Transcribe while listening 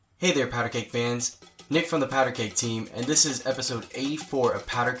Hey there, Powder Keg fans. Nick from the Powder Keg team, and this is episode 84 of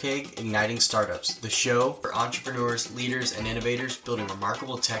Powder Keg Igniting Startups, the show for entrepreneurs, leaders, and innovators building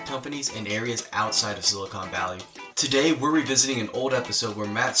remarkable tech companies in areas outside of Silicon Valley. Today, we're revisiting an old episode where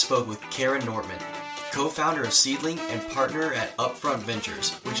Matt spoke with Kara Nortman, co-founder of Seedling and partner at Upfront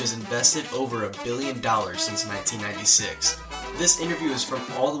Ventures, which has invested over $1 billion since 1996. This interview is from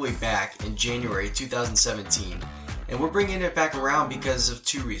all the way back in January 2017, and we're bringing it back around because of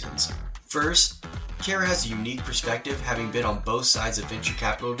two reasons. First, Kara has a unique perspective, having been on both sides of venture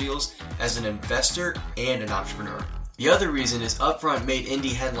capital deals as an investor and an entrepreneur. The other reason is Upfront made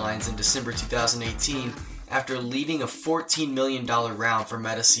indie headlines in December 2018 after leading a $14 million round for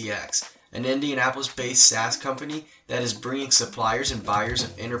MetaCX, an Indianapolis-based SaaS company that is bringing suppliers and buyers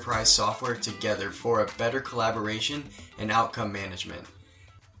of enterprise software together for a better collaboration and outcome management.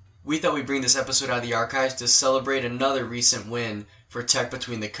 We thought we'd bring this episode out of the archives to celebrate another recent win for Tech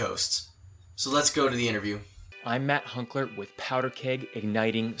Between the Coasts. So let's go to the interview. I'm Matt Hunkler with Powder Keg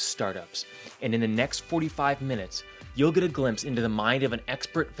Igniting Startups, and in the next 45 minutes, you'll get a glimpse into the mind of an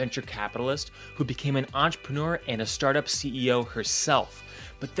expert venture capitalist who became an entrepreneur and a startup CEO herself,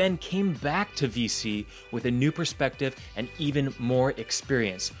 but then came back to VC with a new perspective and even more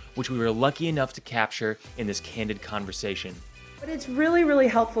experience, which we were lucky enough to capture in this candid conversation. But it's really, really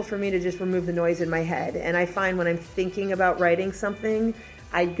helpful for me to just remove the noise in my head. And I find when I'm thinking about writing something,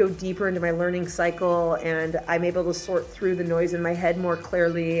 I go deeper into my learning cycle and I'm able to sort through the noise in my head more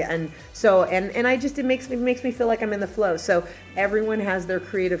clearly. And so, it makes me feel like I'm in the flow. So everyone has their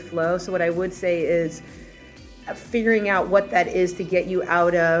creative flow. So what I would say is figuring out what that is to get you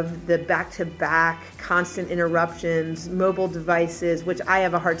out of the back-to-back constant interruptions, mobile devices, which I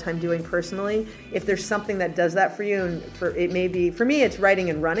have a hard time doing personally. If there's something that does that for you, and for me it's writing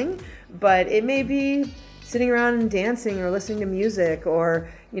and running, but it may be sitting around and dancing or listening to music or,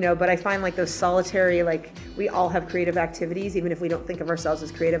 but I find like those solitary, we all have creative activities, even if we don't think of ourselves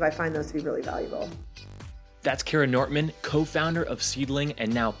as creative, I find those to be really valuable. That's Kara Nortman, co-founder of Seedling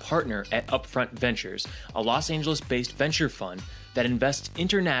and now partner at Upfront Ventures, a Los Angeles-based venture fund that invests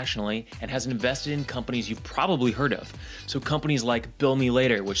internationally and has invested in companies you've probably heard of. So companies like Bill Me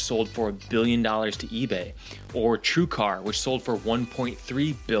Later, which sold for $1 billion to eBay, or TrueCar, which sold for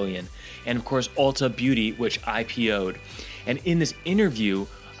 $1.3 billion, and of course Ulta Beauty, which IPO'd. And in this interview,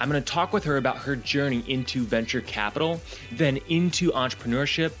 I'm going to talk with her about her journey into venture capital, then into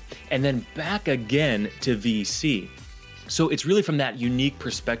entrepreneurship, and then back again to VC. So it's really from that unique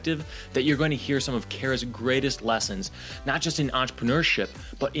perspective that you're going to hear some of Kara's greatest lessons, not just in entrepreneurship,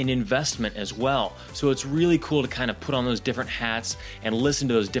 but in investment as well. So it's really cool to kind of put on those different hats and listen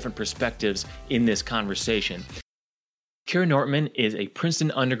to those different perspectives in this conversation. Kara Nortman is a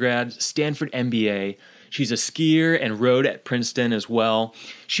Princeton undergrad, Stanford MBA. She's a skier and rode at Princeton as well.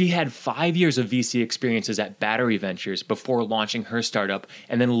 She had 5 years of VC experiences at Battery Ventures before launching her startup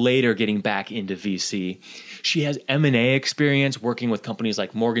and then later getting back into VC. She has M&A experience working with companies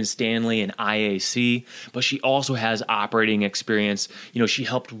like Morgan Stanley and IAC, but she also has operating experience. She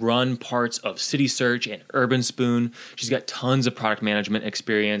helped run parts of CitySearch and Urban Spoon. She's got tons of product management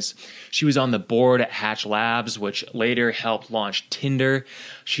experience. She was on the board at Hatch Labs, which later helped launch Tinder.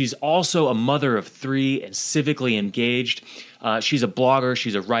 She's also a mother of three and civically engaged. She's a blogger,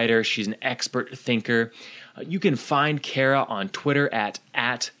 she's a writer, she's an expert thinker. You can find Kara on Twitter at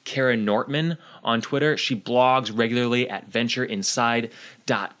Kara Nortman on Twitter. She blogs regularly at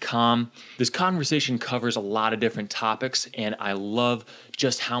ventureinside.com. This conversation covers a lot of different topics, and I love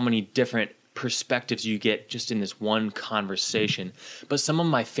just how many different perspectives you get just in this one conversation. But some of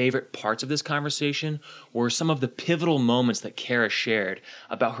my favorite parts of this conversation were some of the pivotal moments that Kara shared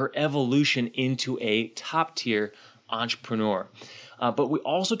about her evolution into a top-tier entrepreneur. But we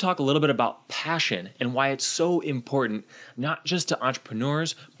also talk a little bit about passion and why it's so important, not just to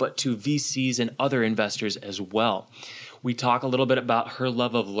entrepreneurs, but to VCs and other investors as well. We talk a little bit about her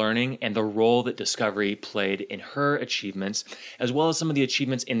love of learning and the role that discovery played in her achievements, as well as some of the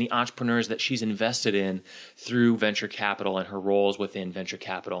achievements in the entrepreneurs that she's invested in through venture capital and her roles within venture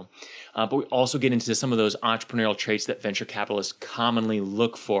capital. But we also get into some of those entrepreneurial traits that venture capitalists commonly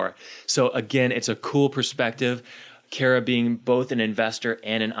look for. So again, it's a cool perspective. Kara being both an investor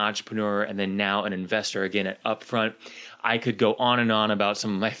and an entrepreneur, and then now an investor again at Upfront. I could go on and on about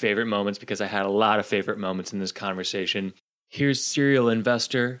some of my favorite moments because I had a lot of favorite moments in this conversation. Here's serial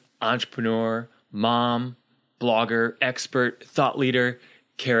investor, entrepreneur, mom, blogger, expert, thought leader,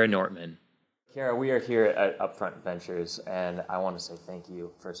 Kara Nortman. Kara, we are here at Upfront Ventures, and I want to say thank you,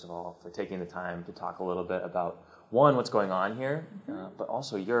 first of all, for taking the time to talk a little bit about, one, what's going on here, but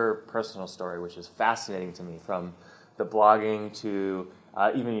also your personal story, which is fascinating to me, from the blogging to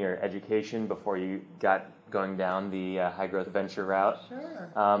even your education before you got going down the high growth venture route.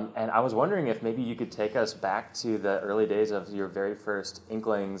 Sure. And I was wondering if maybe you could take us back to the early days of your very first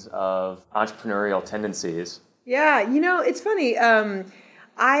inklings of entrepreneurial tendencies. Yeah, it's funny.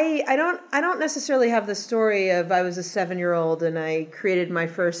 I don't necessarily have the story of I was a 7-year-old and I created my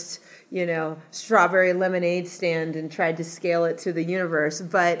first strawberry lemonade stand and tried to scale it to the universe,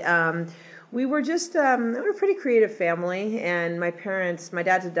 but we were just we're a pretty creative family, and my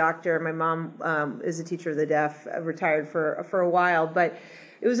dad's a doctor, my mom is a teacher of the deaf, retired for a while, but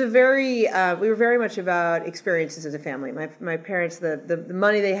it was we were very much about experiences as a family. My parents, the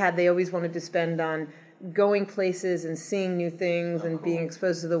money they had, they always wanted to spend on going places and seeing new things and being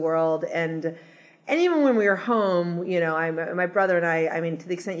exposed to the world. And even when we were home, my brother and I mean, to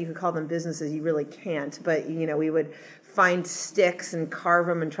the extent you could call them businesses, you really can't. But, we would find sticks and carve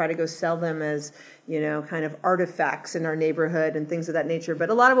them and try to go sell them as, kind of artifacts in our neighborhood and things of that nature. But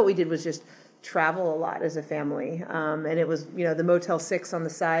a lot of what we did was just travel a lot as a family. And it was, the Motel 6 on the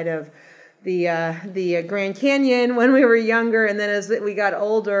side of the Grand Canyon when we were younger. And then as we got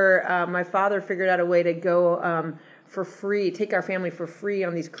older, my father figured out a way to go for free, take our family for free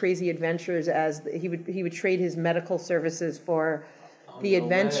on these crazy adventures, as he would trade his medical services for the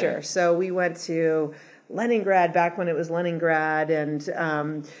adventure. Way. So we went to Leningrad back when it was Leningrad, and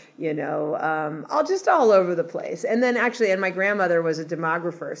all over the place. And then and my grandmother was a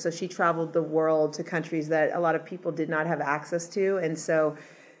demographer, so she traveled the world to countries that a lot of people did not have access to, and so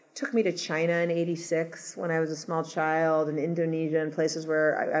took me to China in '86 when I was a small child, and Indonesia, and places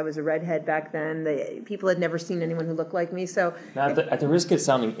where I was a redhead back then. People had never seen anyone who looked like me. So, now, at the risk of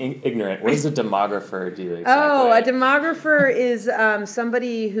sounding ignorant, what does a demographer do exactly? Oh, a demographer is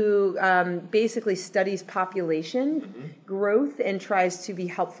somebody who basically studies population growth and tries to be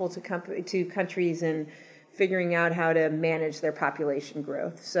helpful to countries in figuring out how to manage their population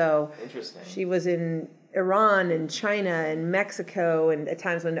growth. So, interesting. She was in Iran and China and Mexico, and at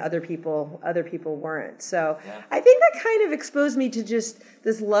times when other people weren't. So yeah. I think that kind of exposed me to just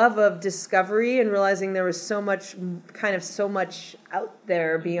this love of discovery and realizing there was so much out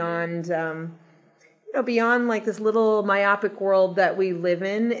there beyond, beyond like this little myopic world that we live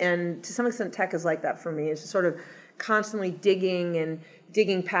in. And to some extent, tech is like that for me. It's just sort of constantly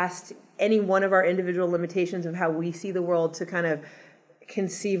digging past any one of our individual limitations of how we see the world to kind of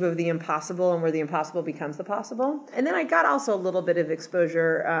conceive of the impossible and where the impossible becomes the possible. And then I got also a little bit of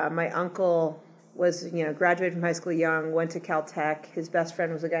exposure. My uncle was, graduated from high school young, went to Caltech. His best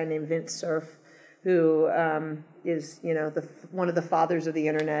friend was a guy named Vint Cerf, who is, one of the fathers of the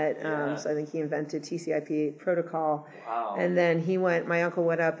internet. So I think he invented TCP protocol. Wow. And then my uncle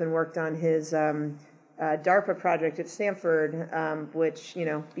went up and worked on his DARPA project at Stanford, which,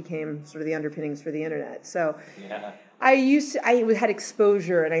 became sort of the underpinnings for the internet. So yeah. I had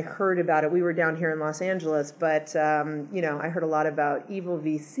exposure and I heard about it. We were down here in Los Angeles, but, I heard a lot about evil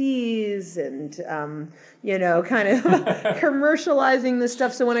VCs and, kind of commercializing this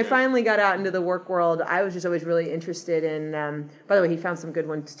stuff. So when I finally got out into the work world, I was just always really interested in, by the way, he found some good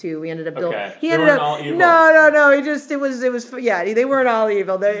ones too. We ended up building, all evil. No, it was, yeah, they weren't all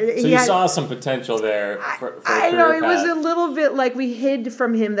evil. You saw some potential there for I know, it was a little bit like we hid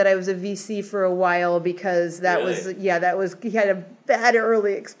from him that I was a VC for a while because he had a bad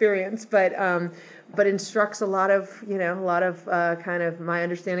early experience, but instructs a lot of kind of my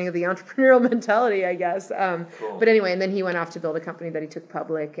understanding of the entrepreneurial mentality, I guess. Cool. But anyway, and then he went off to build a company that he took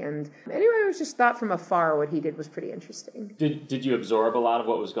public. And anyway, I was just thought from afar what he did was pretty interesting. Did you absorb a lot of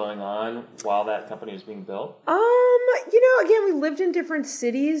what was going on while that company was being built? Again, we lived in different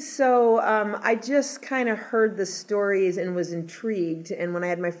cities, so I just kind of heard the stories and was intrigued. And when I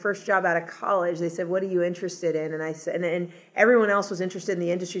had my first job out of college, they said, "What are you interested in?" And I said, and everyone else was interested in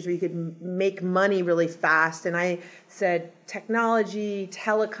the industries where you could make money really fast. And I said, technology,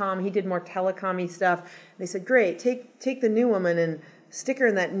 telecom. He did more telecom-y stuff. And they said, "Great, take the new woman and stick her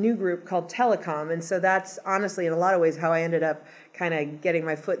in that new group called telecom." And so that's honestly, in a lot of ways, how I ended up kind of getting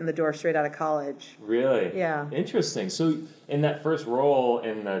my foot in the door straight out of college. Really? Yeah. Interesting. So in that first role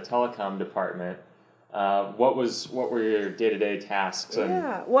in the telecom department, what were your day-to-day tasks?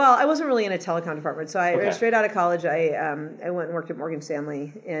 Yeah. Well, I wasn't really in a telecom department. So straight out of college, I went and worked at Morgan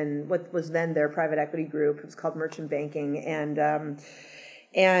Stanley in what was then their private equity group. It was called Merchant Banking.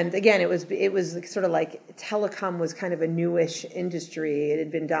 And again, it was sort of like telecom was kind of a newish industry. It had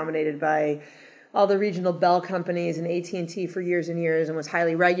been dominated by all the regional Bell companies and AT&T for years and years and was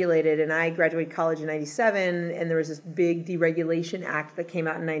highly regulated. And I graduated college in 97, and there was this big deregulation act that came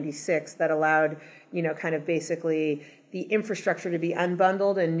out in 96 that allowed, kind of basically the infrastructure to be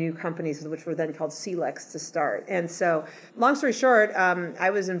unbundled and new companies, which were then called CLECs, to start. And so, long story short, I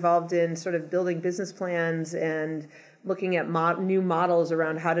was involved in sort of building business plans and looking at new models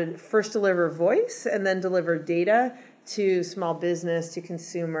around how to first deliver voice and then deliver data to small business, to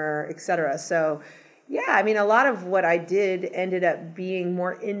consumer, et cetera. So, a lot of what I did ended up being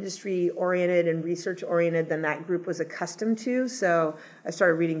more industry-oriented and research-oriented than that group was accustomed to. So I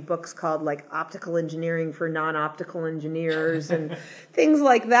started reading books called like Optical Engineering for Non-Optical Engineers and things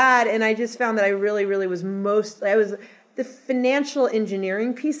like that. And I just found that I really, really was the financial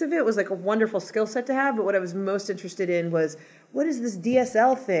engineering piece of it was like a wonderful skill set to have. But what I was most interested in was, what is this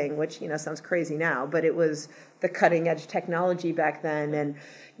DSL thing? Which, sounds crazy now, but it was the cutting edge technology back then. And,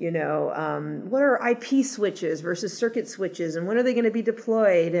 what are IP switches versus circuit switches, and when are they going to be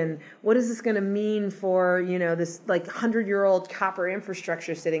deployed? And what is this going to mean for, this like 100-year-old copper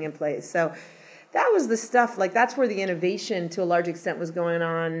infrastructure sitting in place? So that was the stuff, like that's where the innovation to a large extent was going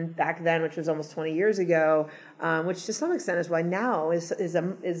on back then, which was almost 20 years ago, which to some extent is why now is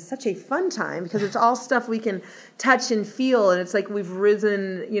such a fun time, because it's all stuff we can touch and feel, and it's like we've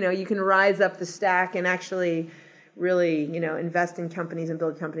risen, you can rise up the stack and actually really, invest in companies and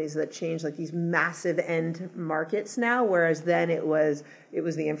build companies that change like these massive end markets now, whereas then it was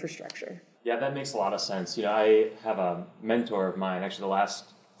the infrastructure. Yeah, that makes a lot of sense. I have a mentor of mine, actually the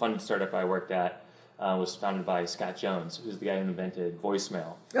last funded startup I worked at was founded by Scott Jones, who's the guy who invented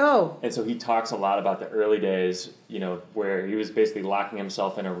voicemail. Oh. And so he talks a lot about the early days, where he was basically locking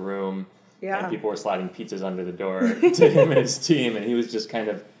himself in a room and people were sliding pizzas under the door to him and his team, and he was just kind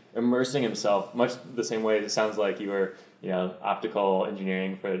of immersing himself, much the same way it sounds like you were, optical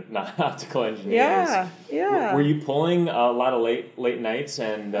engineering for non-optical engineers. Yeah. Were you pulling a lot of late nights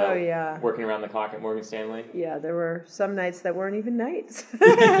and working around the clock at Morgan Stanley? Yeah, there were some nights that weren't even nights.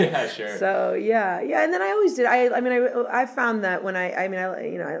 Yeah, sure. So and then I always did. I found that when I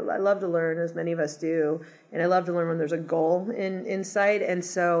love to learn, as many of us do, and I love to learn when there's a goal in sight, and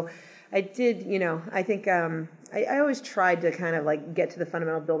so I did. I think I always tried to kind of like get to the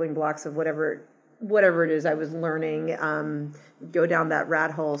fundamental building blocks of whatever it is I was learning, go down that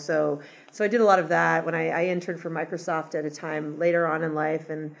rat hole. So I did a lot of that when I interned for Microsoft at a time later on in life,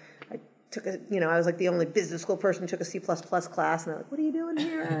 and I took I was like the only business school person who took a C++ class, and I was like, what are you doing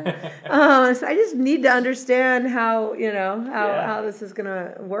here? So I just need to understand how this is going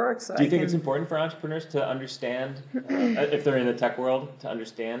to work. So do you think it's important for entrepreneurs to understand, if they're in the tech world, to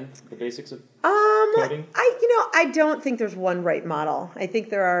understand the basics of coding? I don't think there's one right model. I think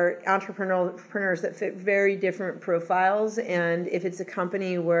there are entrepreneurs that fit very different profiles, and if it's a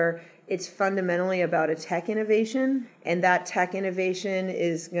company where it's fundamentally about a tech innovation, and that tech innovation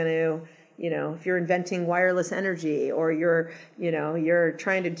is going to, if you're inventing wireless energy, or you're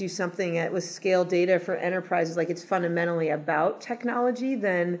trying to do something with scale data for enterprises, like it's fundamentally about technology,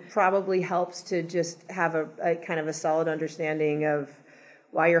 then probably helps to just have a kind of a solid understanding of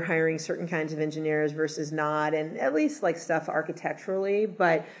why you're hiring certain kinds of engineers versus not, and at least like stuff architecturally.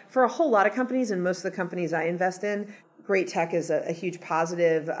 But for a whole lot of companies, and most of the companies I invest in, great tech is a huge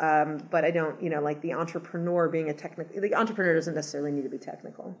positive, but I don't, like the entrepreneur being the entrepreneur doesn't necessarily need to be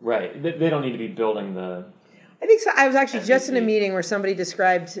technical. Right. They don't need to be building the... I think so. I was actually just in a meeting where somebody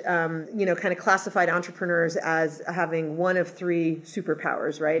described, kind of classified entrepreneurs as having one of three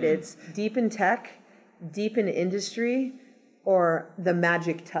superpowers, right? Mm-hmm. It's deep in tech, deep in industry, or the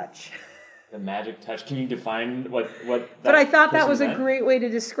magic touch. The magic touch. Can you define what that But I thought that was meant? A great way to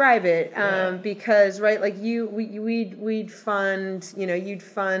describe it, because, right, like we'd fund, you'd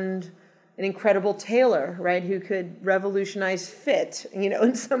fund an incredible tailor, right, who could revolutionize fit,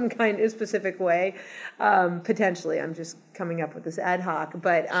 in some kind of specific way, potentially. I'm just coming up with this ad hoc,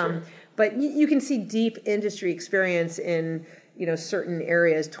 but sure. But you can see deep industry experience in certain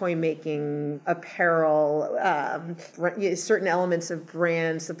areas, toy making, apparel, certain elements of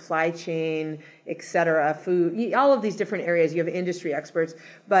brand, supply chain, etc., food, all of these different areas. You have industry experts,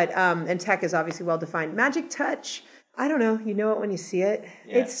 but and tech is obviously well defined. Magic touch, I don't know. You know it when you see it.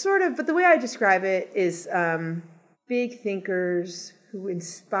 Yeah. It's sort of, but the way I describe it is big thinkers who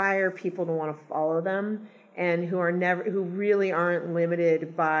inspire people to want to follow them, and who really aren't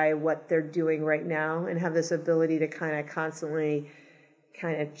limited by what they're doing right now, and have this ability to kind of constantly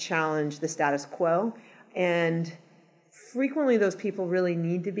kind of challenge the status quo. And frequently those people really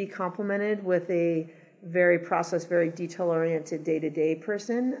need to be complemented with a very very detail-oriented day-to-day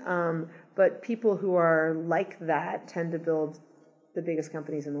person. But people who are like that tend to build the biggest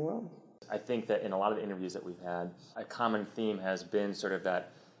companies in the world. I think that in a lot of the interviews that we've had, a common theme has been sort of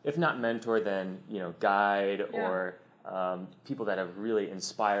that, if not mentor, then, guide or people that have really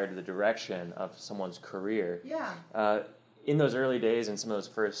inspired the direction of someone's career. Yeah. In those early days and some of those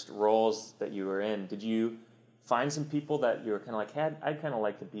first roles that you were in, did you find some people that you were kind of like, hey, I'd kind of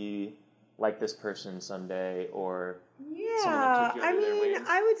like to be like this person someday, or someone that took you under their wing?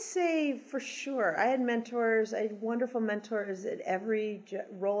 I would say for sure. I had mentors. I had wonderful mentors at every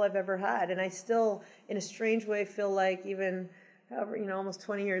role I've ever had, and I still, in a strange way, feel like even, almost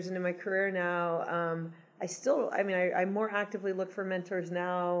 20 years into my career now, I more actively look for mentors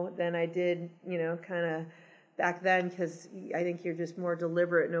now than I did, kind of back then, because I think you're just more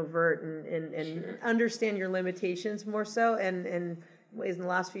deliberate and overt and Sure. understand your limitations more so, and ways in the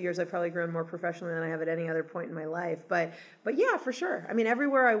last few years I've probably grown more professionally than I have at any other point in my life. But yeah, for sure. I mean,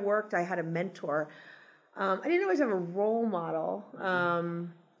 everywhere I worked, I had a mentor. I didn't always have a role model.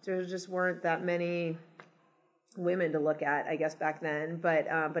 There just weren't that many women to look at, I guess, back then. But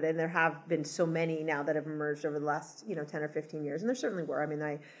and there have been so many now that have emerged over the last 10 or 15 years, and there certainly were. I mean,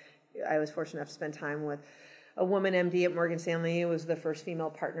 I was fortunate enough to spend time with a woman MD at Morgan Stanley. It was the first female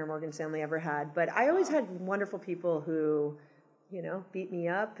partner Morgan Stanley ever had. But I always had wonderful people who beat me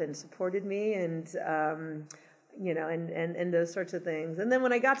up and supported me and, and those sorts of things. And then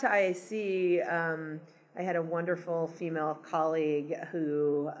when I got to IAC, I had a wonderful female colleague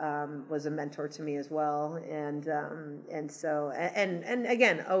who was a mentor to me as well. And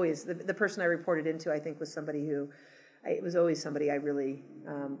again, always the person I reported into, I think, was somebody it was always somebody I really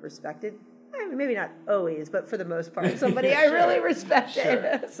respected. I mean, maybe not always, but for the most part, somebody I really respected.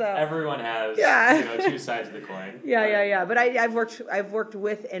 Sure. So everyone has, two sides of the coin. Yeah. But I've worked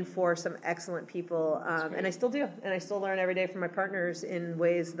with and for some excellent people, and I still do, and I still learn every day from my partners in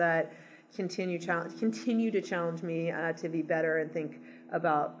ways that continue to challenge me to be better and think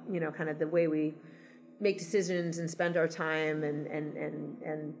about kind of the way we make decisions and spend our time and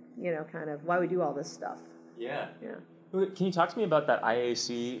kind of why we do all this stuff. Yeah. Can you talk to me about that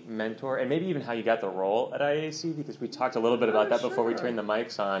IAC mentor and maybe even how you got the role at IAC? Because we talked a little bit about that before we turned the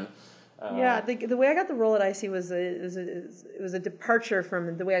mics on. The way I got the role at IAC was a departure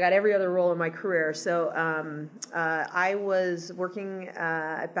from the way I got every other role in my career. So I was working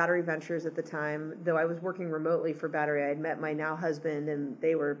at Battery Ventures at the time, though I was working remotely for Battery. I had met my now husband, and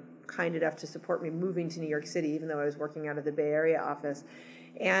they were kind enough to support me moving to New York City, even though I was working out of the Bay Area office.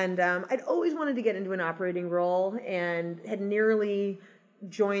 And I'd always wanted to get into an operating role and had nearly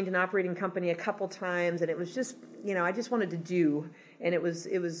joined an operating company a couple times, and it was just, I just wanted to do, and it was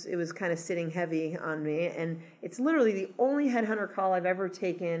kind of sitting heavy on me. And it's literally the only headhunter call I've ever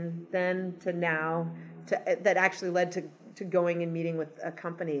taken then to now that actually led to going and meeting with a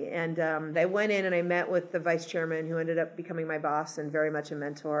company. And I went in and I met with the vice chairman, who ended up becoming my boss and very much a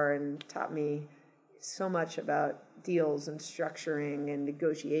mentor, and taught me so much about deals and structuring and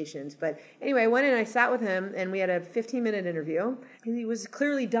negotiations. But anyway, I went in and I sat with him, and we had a 15-minute interview. He was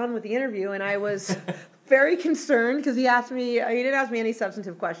clearly done with the interview, and I was very concerned because he didn't ask me any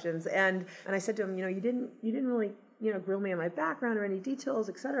substantive questions. And I said to him, you didn't really, grill me on my background or any details,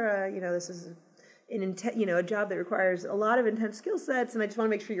 et cetera. This is a job that requires a lot of intense skill sets, and I just want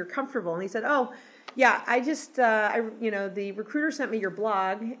to make sure you're comfortable. And he said, oh, yeah, I just, the recruiter sent me your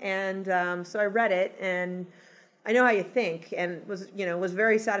blog, and so I read it, and I know how you think, and was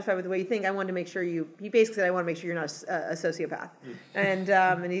very satisfied with the way you think. I wanted to make sure he basically said, I want to make sure you're not a sociopath. And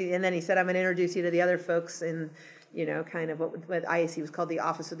then he said, I'm going to introduce you to the other folks in, kind of what IAC was called the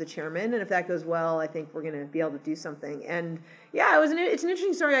Office of the Chairman. And if that goes well, I think we're going to be able to do something. And yeah, it's an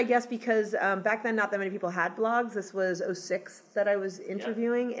interesting story, I guess, because back then not that many people had blogs. This was 2006 that I was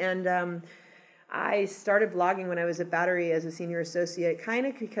interviewing. Yeah. And I started blogging when I was at Battery as a senior associate, kind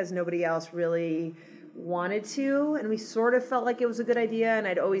of because nobody else really wanted to, and we sort of felt like it was a good idea, and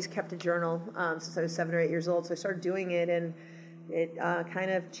I'd always kept a journal since I was 7 or 8 years old, so I started doing it, and it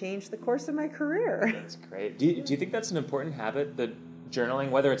kind of changed the course of my career. That's great. Do you think that's an important habit, the journaling,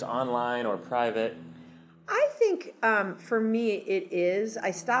 whether it's online or private? I think for me it is.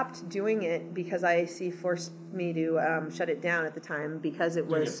 I stopped doing it because IAC forced me to shut it down at the time because it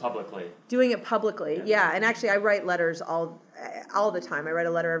was doing it publicly. Yeah, and actually I write letters all the time. I write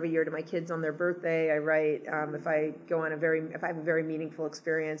a letter every year to my kids on their birthday. I write if I have a very meaningful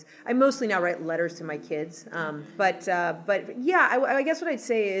experience. I mostly now write letters to my kids. But yeah, I guess what I'd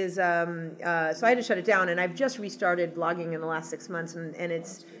say is so I had to shut it down, and I've just restarted blogging in the last 6 months, and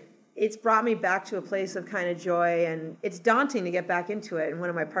it's brought me back to a place of kind of joy, and it's daunting to get back into it. And one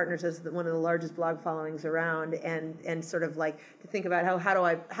of my partners has one of the largest blog followings around, and sort of like to think about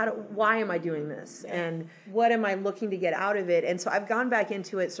why am I doing this, and what am I looking to get out of it? And so I've gone back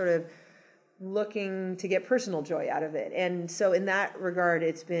into it sort of looking to get personal joy out of it. And so in that regard,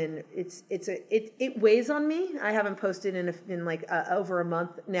 it weighs on me. I haven't posted in like over a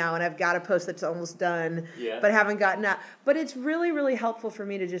month now, and I've got a post that's almost done, but haven't gotten out. But it's really, really helpful for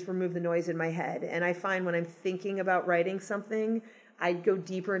me to just remove the noise in my head. And I find when I'm thinking about writing something, I go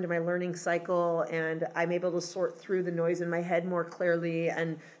deeper into my learning cycle, and I'm able to sort through the noise in my head more clearly.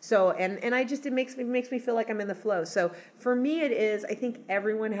 And so, and I just, it makes me feel like I'm in the flow. So for me, it is, I think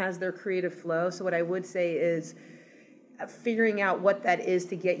everyone has their creative flow. So what I would say is figuring out what that is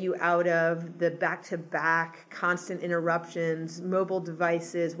to get you out of the back-to-back constant interruptions, mobile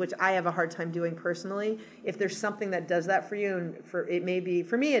devices, which I have a hard time doing personally. If there's something that does that for you, and it may be,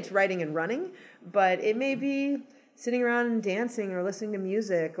 for me, it's writing and running, but it may be sitting around and dancing or listening to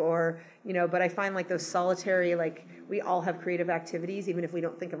music, or, but I find like those solitary, like we all have creative activities, even if we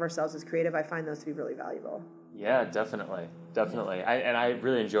don't think of ourselves as creative. I find those to be really valuable. Yeah, definitely. I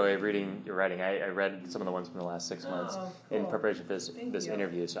really enjoy reading your writing. I read some of the ones from the last 6 months in preparation for this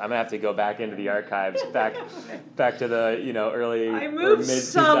interview. So I'm gonna have to go back into the archives, back to the early. I moved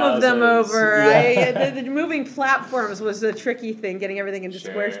some of them over. Yeah. The moving platforms was a tricky thing, getting everything into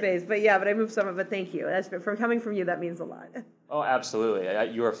Squarespace. But I moved some of it. Thank you. That's coming from you. That means a lot. Oh, absolutely.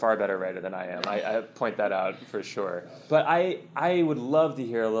 You are a far better writer than I am. I point that out for sure. But I would love to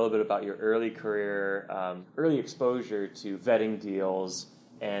hear a little bit about your early career, early exposure to vetting deals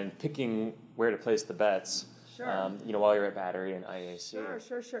and picking where to place the bets. Sure. While you're at Battery and IAC.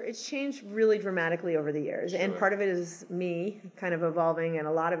 Sure. It's changed really dramatically over the years. Sure. And part of it is me kind of evolving, and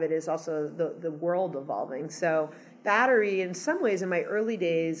a lot of it is also the world evolving. So Battery, in some ways, in my early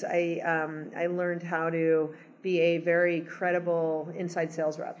days, I learned how to be a very credible inside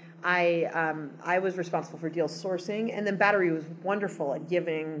sales rep. I was responsible for deal sourcing, and then Battery was wonderful at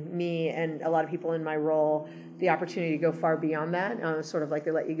giving me and a lot of people in my role the opportunity to go far beyond that. Sort of like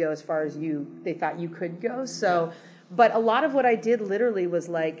they let you go as far as they thought you could go. So, but a lot of what I did literally was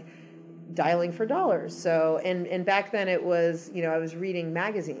like dialing for dollars. So, and back then it was, I was reading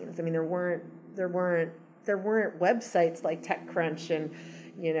magazines. I mean, there weren't websites like TechCrunch and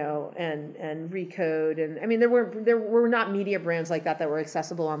Recode, and I mean there were not media brands like that were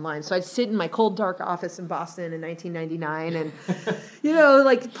accessible online. So I'd sit in my cold dark office in Boston in 1999 and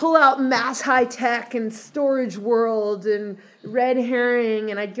like pull out Mass High Tech and Storage World and Red Herring,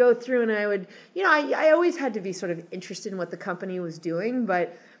 and I'd go through and I would I always had to be sort of interested in what the company was doing,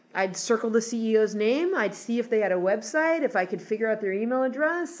 but I'd circle the CEO's name. I'd see if they had a website, if I could figure out their email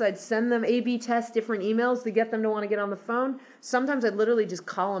address. I'd send them A/B test different emails to get them to want to get on the phone. Sometimes I'd literally just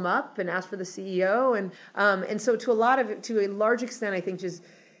call them up and ask for the CEO. And so to a large extent, I think just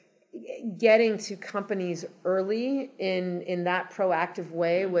getting to companies early in that proactive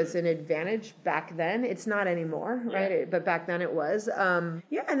way was an advantage back then. It's not anymore, right? But back then it was. And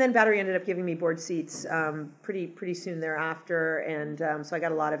then Battery ended up giving me board seats pretty soon thereafter, and so I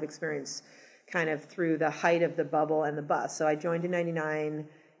got a lot of experience kind of through the height of the bubble and the bust. So I joined in 99.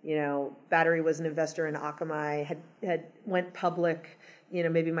 Battery was an investor in Akamai, had went public,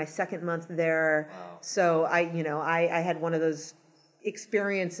 maybe my second month there. Wow. So I had one of those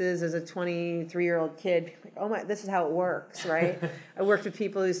experiences as a 23-year-old kid, like, oh my, this is how it works, right? I worked with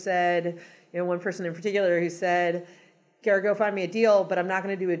people who said, one person in particular who said, Kara, go find me a deal, but I'm not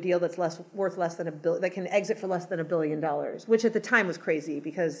going to do a deal that's worth less than that can exit for less than $1 billion, which at the time was crazy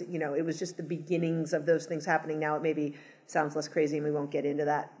because, it was just the beginnings of those things happening. Now it maybe sounds less crazy, and we won't get into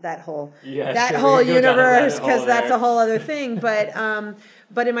that whole universe because that's a whole other thing.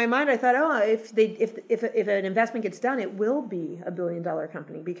 But in my mind, I thought, if an investment gets done, it will be $1 billion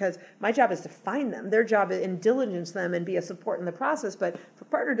company, because my job is to find them. Their job is and diligence them and be a support in the process. But if a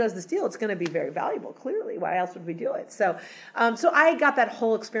partner does this deal, it's going to be very valuable. Clearly, why else would we do it? So I got that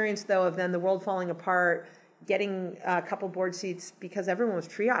whole experience though of then the world falling apart, getting a couple board seats because everyone was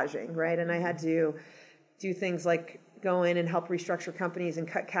triaging, right? And I had to do things like go in and help restructure companies and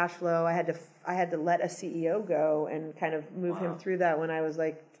cut cash flow. I had to let a CEO go and kind of move him through that when I was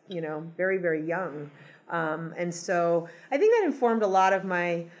like, very, very young. And so I think that informed a lot of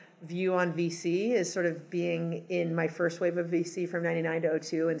my view on VC, is sort of being in my first wave of VC from 99 to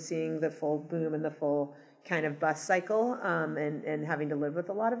 02 and seeing the full boom and the full kind of bust cycle, and having to live with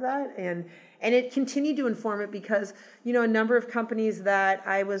a lot of that. And it continued to inform it because, a number of companies that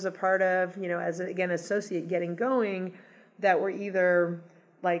I was a part of, as again, associate getting going, that were either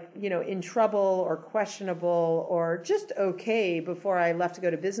like, in trouble or questionable or just okay before I left to go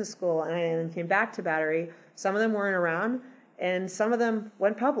to business school and I then came back to Battery. Some of them weren't around and some of them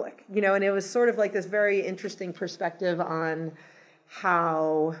went public, and it was sort of like this very interesting perspective on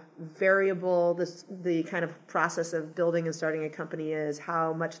how variable the kind of process of building and starting a company is,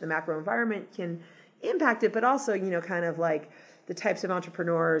 how much the macro environment can impact it, but also, kind of like the types of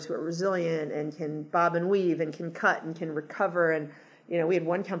entrepreneurs who are resilient and can bob and weave and can cut and can recover. And, we had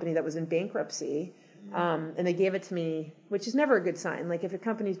one company that was in bankruptcy, and they gave it to me, which is never a good sign. Like if a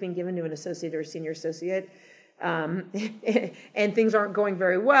company's being given to an associate or a senior associate, and things aren't going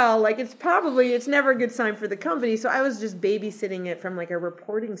very well, like it's never a good sign for the company. So I was just babysitting it from like a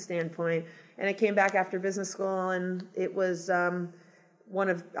reporting standpoint. And I came back after business school, and it was one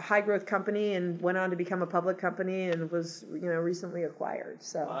of a high growth company, and went on to become a public company, and was recently acquired.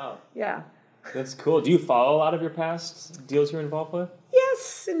 So wow, yeah, that's cool. Do you follow a lot of your past deals you're involved with?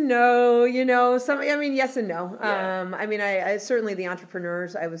 Yes and no, yes and no. Yeah. I certainly the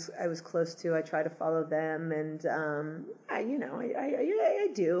entrepreneurs I was close to. I try to follow them, and I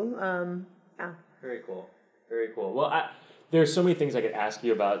do. Yeah. Very cool. Very cool. Well, there's so many things I could ask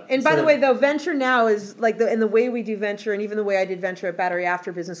you about. And by the way, though, venture now is like the way we do venture, and even the way I did venture at Battery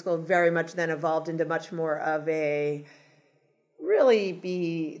after business school, very much then evolved into much more of a really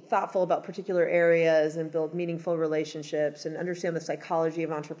be thoughtful about particular areas and build meaningful relationships and understand the psychology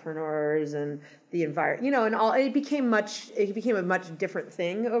of entrepreneurs and the environment, and all. It became a much different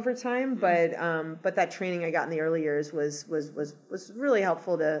thing over time, but that training I got in the early years was really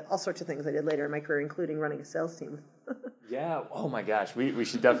helpful to all sorts of things I did later in my career, including running a sales team. Yeah. Oh my gosh. We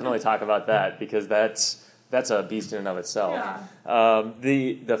should definitely talk about that, because that's a beast in and of itself. Yeah.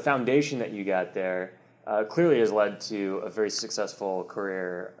 The foundation that you got there clearly has led to a very successful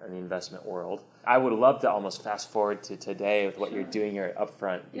career in the investment world. I would love to almost fast forward to today with what you're doing here at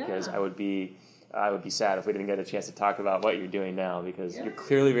Upfront, because I would be sad if we didn't get a chance to talk about what you're doing now, because you're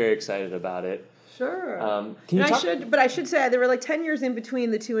clearly very excited about it. Sure. I should say there were like 10 years in between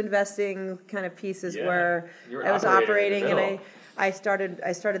the two investing kind of pieces where I was operating, and I started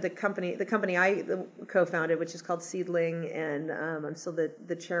the company I co-founded, which is called Seedling, and I'm still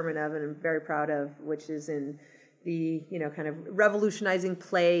the chairman of, and I'm very proud of, which is in the kind of revolutionizing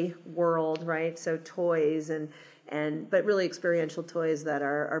play world, right? So toys but really experiential toys that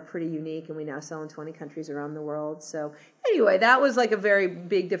are pretty unique, and we now sell in 20 countries around the world. So anyway, that was like a very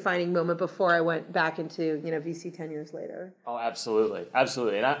big defining moment before I went back into VC 10 years later. Oh, absolutely,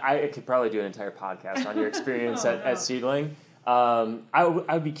 and I could probably do an entire podcast on your experience at Seedling. I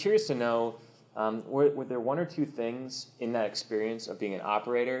would be curious to know, were there one or two things in that experience of being an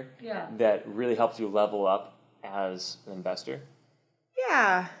operator that really helped you level up as an investor?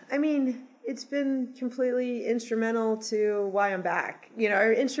 Yeah, it's been completely instrumental to why I'm back.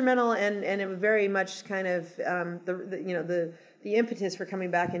 Instrumental, and it was very much kind of the impetus for coming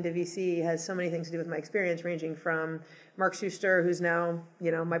back into VC has so many things to do with my experience, ranging from Mark Schuster, who's now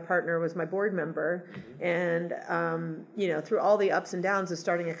my partner, was my board member, and through all the ups and downs of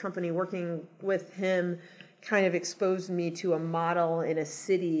starting a company, working with him kind of exposed me to a model in a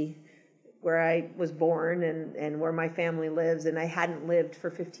city where I was born and where my family lives, and I hadn't lived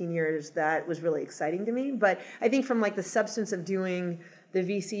for 15 years. That was really exciting to me. But I think from like the substance of doing the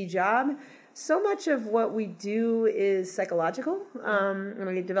VC job, so much of what we do is psychological. And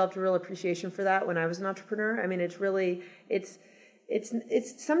I developed a real appreciation for that when I was an entrepreneur. It's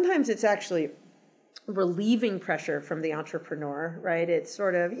sometimes it's actually relieving pressure from the entrepreneur, right? It's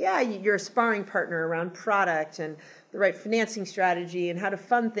sort of, you're a sparring partner around product and the right financing strategy and how to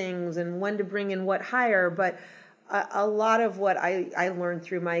fund things and when to bring in what hire. But a lot of what I learned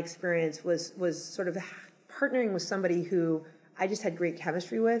through my experience was sort of partnering with somebody who I just had great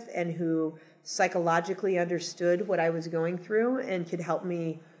chemistry with, and who psychologically understood what I was going through and could help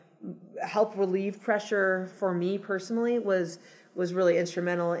relieve pressure for me personally was really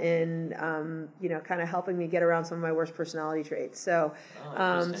instrumental in kind of helping me get around some of my worst personality traits. So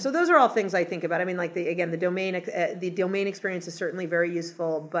so those are all things I think about. The domain experience is certainly very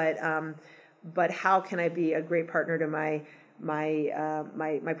useful, but how can I be a great partner to my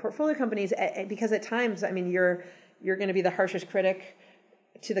portfolio companies? Because at times, you're going to be the harshest critic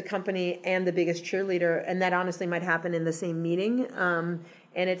to the company and the biggest cheerleader, and that honestly might happen in the same meeting.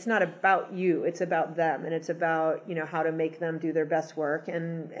 And it's not about you; it's about them, and it's about how to make them do their best work.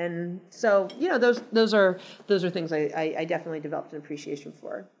 And so those are things I definitely developed an appreciation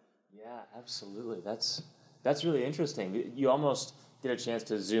for. Yeah, absolutely. That's really interesting. You almost get a chance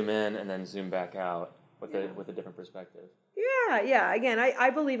to zoom in and then zoom back out with a different perspective. Yeah. Again, I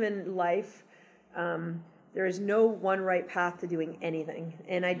believe in life. There is no one right path to doing anything.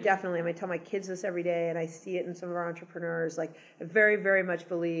 And I tell my kids this every day, and I see it in some of our entrepreneurs. Like, I very, very much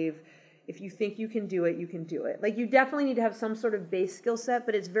believe if you think you can do it, you can do it. Like, you definitely need to have some sort of base skill set,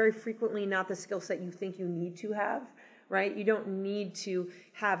 but it's very frequently not the skill set you think you need to have, right? You don't need to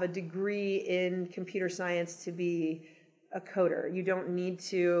have a degree in computer science to be a coder. You don't need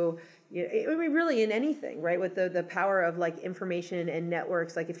to, I mean, really in anything, right? With the power of like information and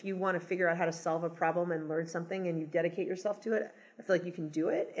networks, like if you want to figure out how to solve a problem and learn something and you dedicate yourself to it, I feel like you can do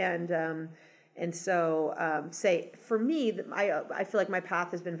it. And so, say for me, I feel like my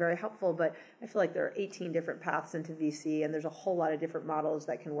path has been very helpful, but I feel like there are 18 different paths into VC, and there's a whole lot of different models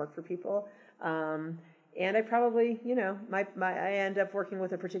that can work for people. And I probably, I end up working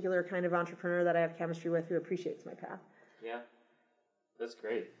with a particular kind of entrepreneur that I have chemistry with who appreciates my path. Yeah, that's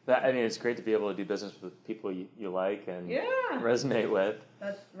great. I mean, it's great to be able to do business with people you like and resonate with.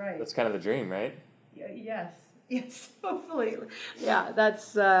 That's right. That's kind of the dream, right? Yes. Yes, hopefully. Yeah,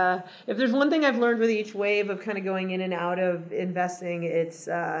 that's, if there's one thing I've learned with each wave of kind of going in and out of investing, it's,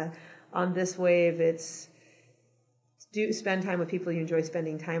 on this wave, it's spend time with people you enjoy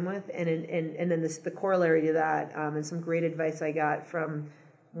spending time with. And then the corollary to that, and some great advice I got from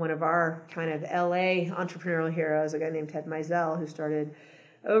one of our kind of LA entrepreneurial heroes, a guy named Ted Meisel, who started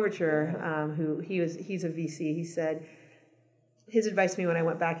Overture, he's a VC. He said, his advice to me when I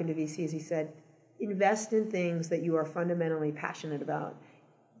went back into VC is he said, invest in things that you are fundamentally passionate about,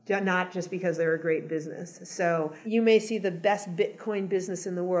 not just because they're a great business. So you may see the best Bitcoin business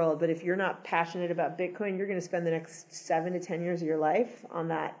in the world, but if you're not passionate about Bitcoin, you're going to spend the next 7 to 10 years of your life on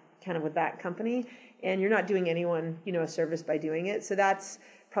that kind of with that company, and you're not doing anyone, a service by doing it. So that's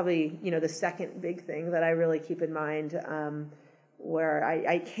probably, the second big thing that I really keep in mind, where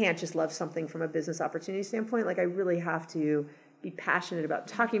I can't just love something from a business opportunity standpoint. Like I really have to be passionate about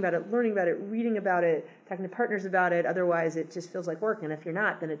talking about it, learning about it, reading about it, talking to partners about it. Otherwise, it just feels like work. And if you're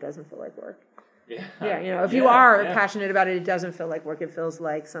not, then it doesn't feel like work. Yeah. If you are passionate about it, it doesn't feel like work. It feels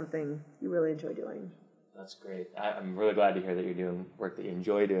like something you really enjoy doing. That's great. I'm really glad to hear that you're doing work that you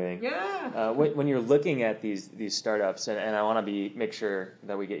enjoy doing. Yeah. When you're looking at these startups, and I want to make sure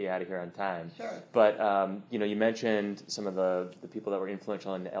that we get you out of here on time. Sure. But you mentioned some of the people that were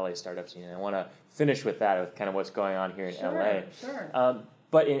influential in the LA startups. I want to finish with that, with kind of what's going on here in LA. Sure.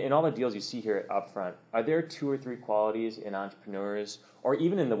 But in all the deals you see here at Upfront, are there 2 or 3 qualities in entrepreneurs, or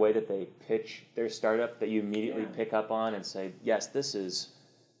even in the way that they pitch their startup, that you immediately pick up on and say, yes, this is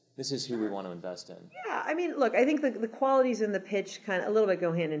who we want to invest in? Yeah, I mean, look, I think the qualities in the pitch kind of a little bit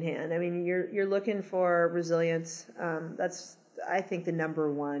go hand in hand. I mean, you're looking for resilience. That's, I think, the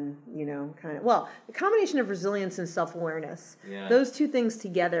number one, the combination of resilience and self-awareness. Yeah. Those two things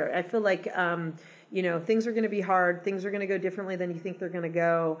together, I feel like, things are going to be hard. Things are going to go differently than you think they're going to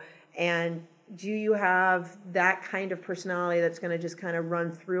go. And do you have that kind of personality that's going to just kind of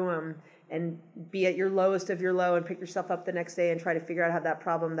run through them and be at your lowest of your low and pick yourself up the next day and try to figure out how that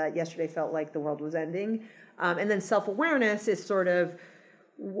problem that yesterday felt like the world was ending? And then self-awareness is sort of,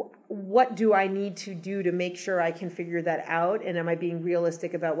 what do I need to do to make sure I can figure that out? And am I being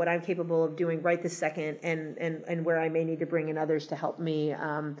realistic about what I'm capable of doing right this second, and where I may need to bring in others to help me?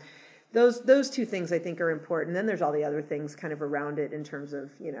 Those two things I think are important. Then there's all the other things kind of around it in terms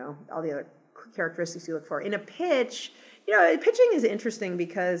of, all the other characteristics you look for. In a pitch, pitching is interesting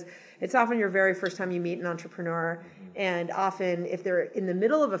because it's often your very first time you meet an entrepreneur, and often if they're in the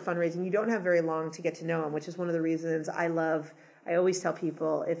middle of a fundraising, you don't have very long to get to know them, which is one of the reasons I always tell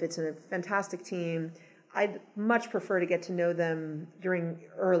people, if it's a fantastic team, I'd much prefer to get to know them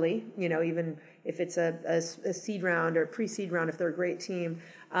early, even if it's a seed round or pre-seed round, if they're a great team,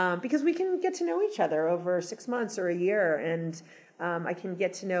 because we can get to know each other over 6 months or a year, and I can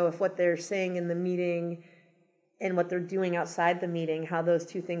get to know if what they're saying in the meeting and what they're doing outside the meeting, how those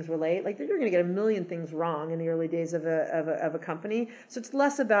two things relate. Like, you're going to get a million things wrong in the early days of a company. So it's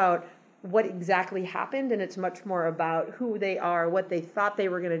less about what exactly happened, and it's much more about who they are, what they thought they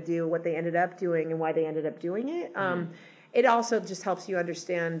were going to do, what they ended up doing, and why they ended up doing it. It also just helps you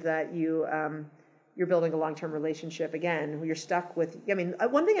understand that you're building a long-term relationship. Again, you're stuck with. I mean,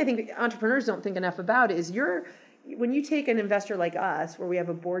 one thing I think entrepreneurs don't think enough about is when you take an investor like us, where we have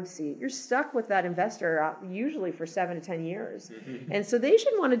a board seat, you're stuck with that investor usually for 7 to 10 years. Mm-hmm. And so they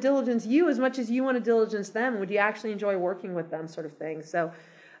should want to diligence you as much as you want to diligence them. Would you actually enjoy working with them, sort of thing? So,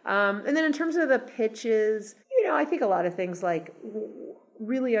 and then in terms of the pitches, I think a lot of things like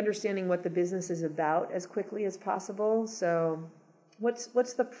really understanding what the business is about as quickly as possible. So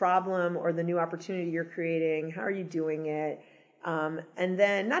what's the problem or the new opportunity you're creating? How are you doing it? And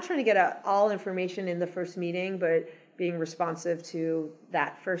then not trying to get all information in the first meeting, but being responsive to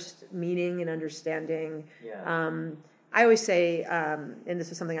that first meeting and understanding. Yeah. I always say, and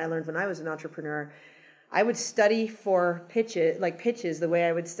this is something I learned when I was an entrepreneur, I would study for pitches the way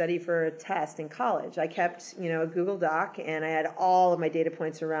I would study for a test in college. I kept, a Google Doc, and I had all of my data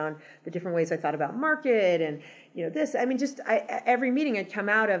points around the different ways I thought about market and, this. I mean, every meeting I'd come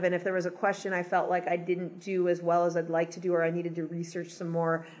out of, and if there was a question I felt like I didn't do as well as I'd like to do, or I needed to research some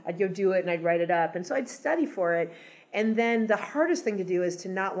more, I'd go do it and I'd write it up. And so I'd study for it. And then the hardest thing to do is to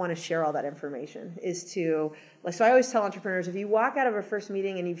not want to share all that information, so I always tell entrepreneurs, if you walk out of a first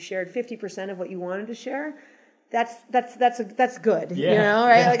meeting and you've shared 50% of what you wanted to share, that's good,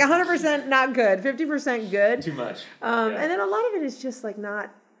 right? Like 100% not good, 50% good. Too much. And then a lot of it is just like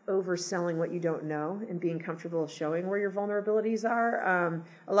not overselling what you don't know and being comfortable showing where your vulnerabilities are.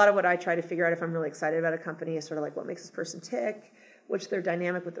 A lot of what I try to figure out if I'm really excited about a company is sort of like what makes this person tick, what's their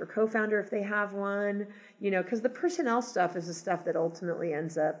dynamic with their co-founder if they have one, because the personnel stuff is the stuff that ultimately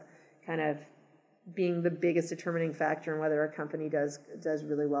ends up kind of being the biggest determining factor in whether a company does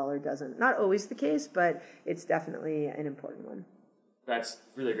really well or doesn't. Not always the case, but it's definitely an important one. That's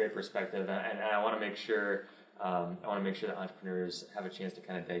really great perspective, and I want to make sure that entrepreneurs have a chance to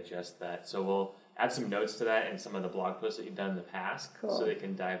kind of digest that. So we'll add some notes to that and some of the blog posts that you've done in the past, so they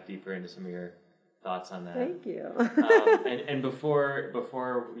can dive deeper into some of your thoughts on that. Thank you. And before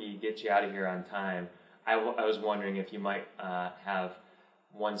we get you out of here on time, I was wondering if you might have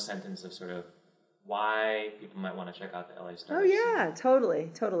one sentence of sort of why people might want to check out the LA Startup Scene. Oh yeah,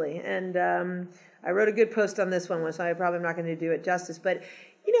 totally. And I wrote a good post on this one, so I probably am not going to do it justice. But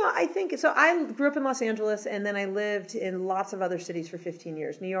I think so. I grew up in Los Angeles, and then I lived in lots of other cities for 15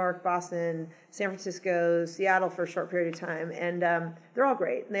 years: New York, Boston, San Francisco, Seattle for a short period of time, and they're all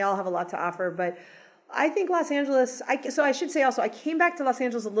great, and they all have a lot to offer. But I think Los Angeles. I should say also, I came back to Los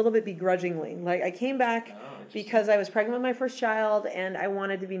Angeles a little bit begrudgingly. Like I came back because I was pregnant with my first child, and I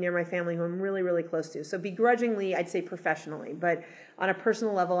wanted to be near my family, who I'm really, really close to. So begrudgingly, I'd say professionally, but on a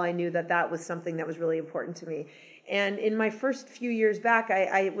personal level, I knew that was something that was really important to me. And in my first few years back,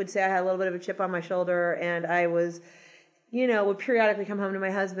 I would say I had a little bit of a chip on my shoulder, and I was, would periodically come home to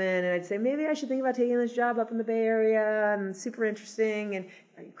my husband, and I'd say, maybe I should think about taking this job up in the Bay Area, and super interesting, and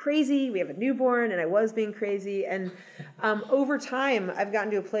crazy. We have a newborn, and I was being crazy. And over time, I've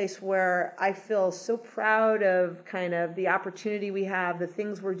gotten to a place where I feel so proud of kind of the opportunity we have, the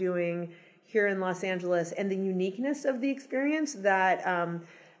things we're doing here in Los Angeles, and the uniqueness of the experience that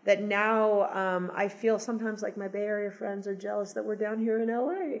now I feel sometimes like my Bay Area friends are jealous that we're down here in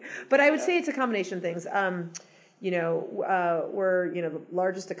LA. But I would say it's a combination of things. We're the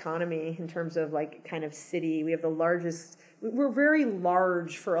largest economy in terms of like kind of city. We have the largest. We're very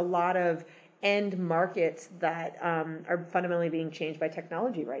large for a lot of end markets that are fundamentally being changed by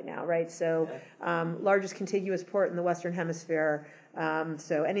technology right now, right? So largest contiguous port in the Western Hemisphere.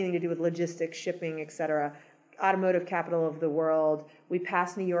 So anything to do with logistics, shipping, et cetera. Automotive capital of the world. We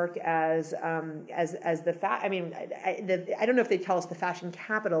pass New York as the I don't know if they tell us the fashion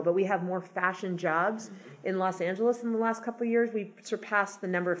capital, but we have more fashion jobs in Los Angeles in the last couple of years. We surpassed the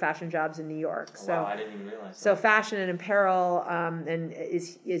number of fashion jobs in New York. So wow, I didn't even realize. So fashion and apparel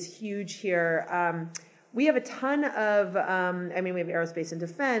is huge here. We have a ton of we have aerospace and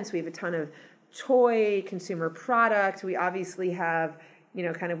defense. We have a ton of toy, consumer product. We obviously have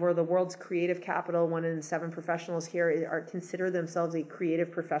kind of we're the world's creative capital. 1 in 7 professionals here consider themselves a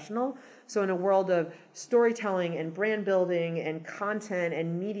creative professional. So in a world of storytelling and brand building and content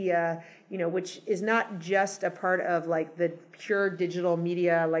and media, which is not just a part of like the pure digital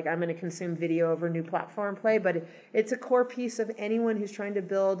media, like I'm going to consume video over new platform play, but it's a core piece of anyone who's trying to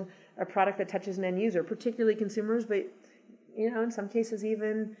build a product that touches an end user, particularly consumers, but in some cases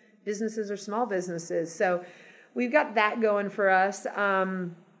even businesses or small businesses. So we've got that going for us.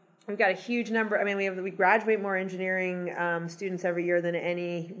 We've got a huge number. We graduate more engineering students every year than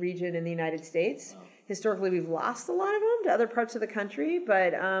any region in the United States. Wow. Historically, we've lost a lot of them to other parts of the country,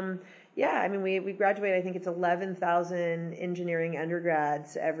 but we graduate. I think it's 11,000 engineering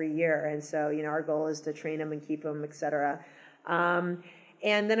undergrads every year, and so our goal is to train them and keep them, et cetera.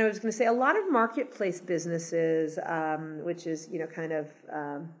 And then I was going to say a lot of marketplace businesses, which is, kind of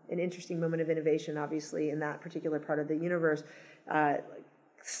an interesting moment of innovation, obviously, in that particular part of the universe,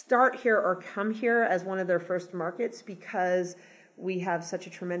 start here or come here as one of their first markets because we have such a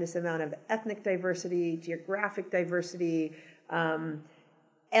tremendous amount of ethnic diversity, geographic diversity.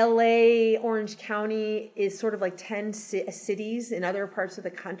 LA, Orange County is sort of like 10 cities in other parts of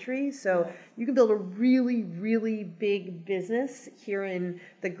the country. So you can build a really, really big business here in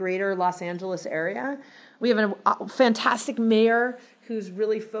the greater Los Angeles area. We have a fantastic mayor who's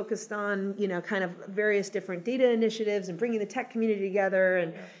really focused on, kind of various different data initiatives and bringing the tech community together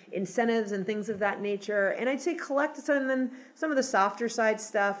and incentives and things of that nature. And I'd say and then some of the softer side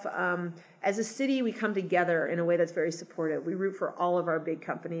stuff. As a city, we come together in a way that's very supportive. We root for all of our big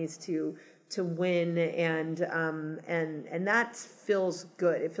companies to win, and that feels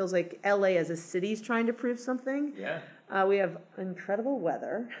good. It feels like LA as a city is trying to prove something. Yeah. We have incredible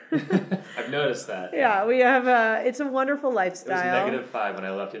weather. I've noticed that. Yeah, we have. It's a wonderful lifestyle. It was -5 when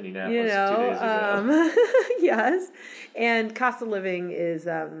I left Indianapolis 2 days ago. Yes, and cost of living is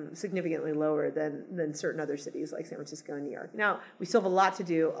significantly lower than certain other cities like San Francisco and New York. Now, we still have a lot to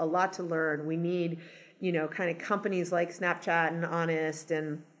do, a lot to learn. We need, kind of companies like Snapchat and Honest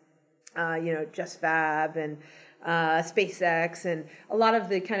and JustFab and SpaceX and a lot of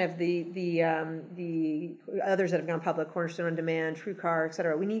the kind of the others that have gone public, Cornerstone On Demand, TrueCar, et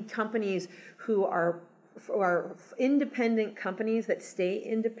cetera. We need companies who are independent companies that stay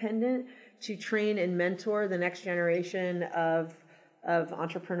independent to train and mentor the next generation of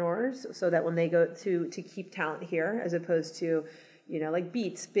entrepreneurs, so that when they go to keep talent here, as opposed to, like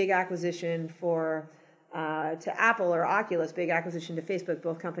Beats, big acquisition to Apple, or Oculus, big acquisition to Facebook,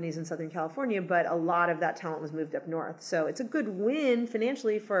 both companies in Southern California, but a lot of that talent was moved up north. So it's a good win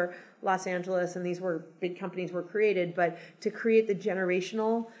financially for Los Angeles, and these big companies were created, but to create the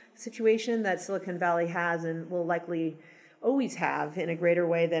generational situation that Silicon Valley has and will likely always have in a greater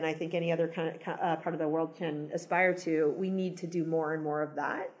way than I think any other kind of part of the world can aspire to, we need to do more and more of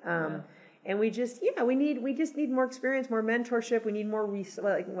that. And we just need more experience, more mentorship. We need more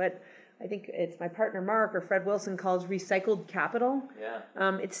what I think it's my partner Mark or Fred Wilson calls recycled capital.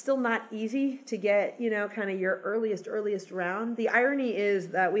 Yeah. It's still not easy to get, kind of your earliest round. The irony is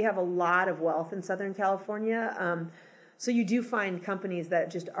that we have a lot of wealth in Southern California. So you do find companies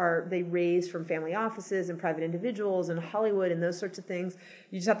that just they raise from family offices and private individuals and Hollywood and those sorts of things.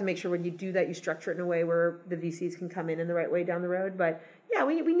 You just have to make sure when you do that, you structure it in a way where the VCs can come in the right way down the road. But yeah,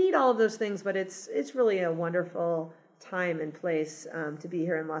 we need all of those things, but it's really a wonderful time and place to be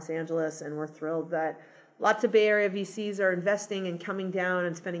here in Los Angeles, and we're thrilled that lots of Bay Area VCs are investing and coming down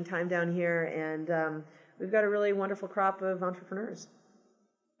and spending time down here, and we've got a really wonderful crop of entrepreneurs.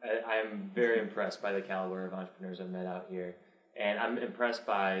 I'm very impressed by the caliber of entrepreneurs I've met out here, and I'm impressed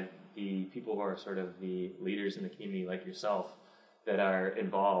by the people who are sort of the leaders in the community like yourself that are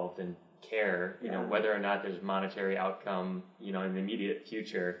involved and care, whether or not there's monetary outcome, in the immediate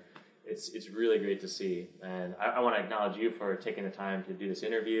future. It's really great to see, and I want to acknowledge you for taking the time to do this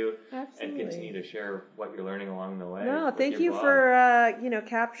interview. Absolutely. And continue to share what you're learning along the way. No, thank you for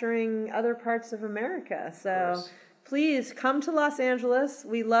capturing other parts of America. So please come to Los Angeles.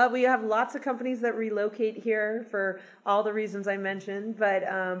 We have lots of companies that relocate here for all the reasons I mentioned, but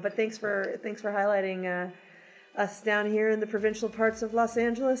thanks for highlighting us down here in the provincial parts of Los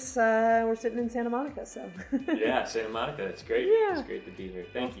Angeles. We're sitting in Santa Monica, so. Yeah, Santa Monica. It's great. Yeah. It's great to be here.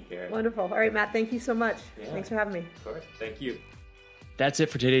 Thank you, Kara. Wonderful. All right, Matt, thank you so much. Yeah. Thanks for having me. Of course. Thank you. That's it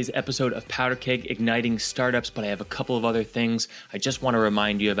for today's episode of Powder Keg Igniting Startups, but I have a couple of other things I just want to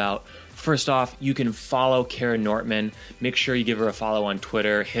remind you about. First off, you can follow Kara Nortman. Make sure you give her a follow on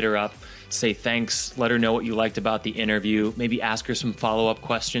Twitter, hit her up, say thanks, let her know what you liked about the interview, maybe ask her some follow-up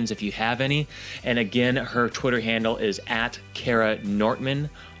questions if you have any. And again, her Twitter handle is @Kara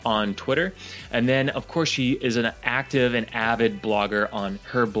Nortman on Twitter. And then, of course, she is an active and avid blogger on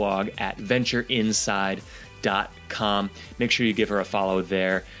her blog at ventureinside.com. Make sure you give her a follow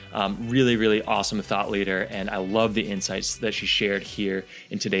there. Really, really awesome thought leader, and I love the insights that she shared here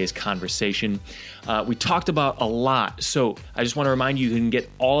in today's conversation. We talked about a lot, so I just want to remind you can get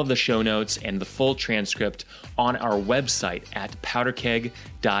all of the show notes and the full transcript on our website at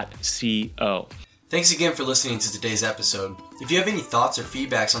powderkeg.co. Thanks again for listening to today's episode. If you have any thoughts or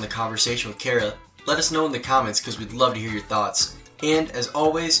feedbacks on the conversation with Kara, let us know in the comments because we'd love to hear your thoughts. And as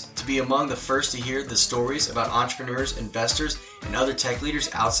always, to be among the first to hear the stories about entrepreneurs, investors, and other tech leaders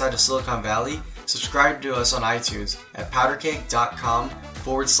outside of Silicon Valley, subscribe to us on iTunes at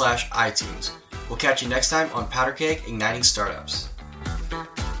powderkeg.com/iTunes. We'll catch you next time on Powder Keg Igniting Startups.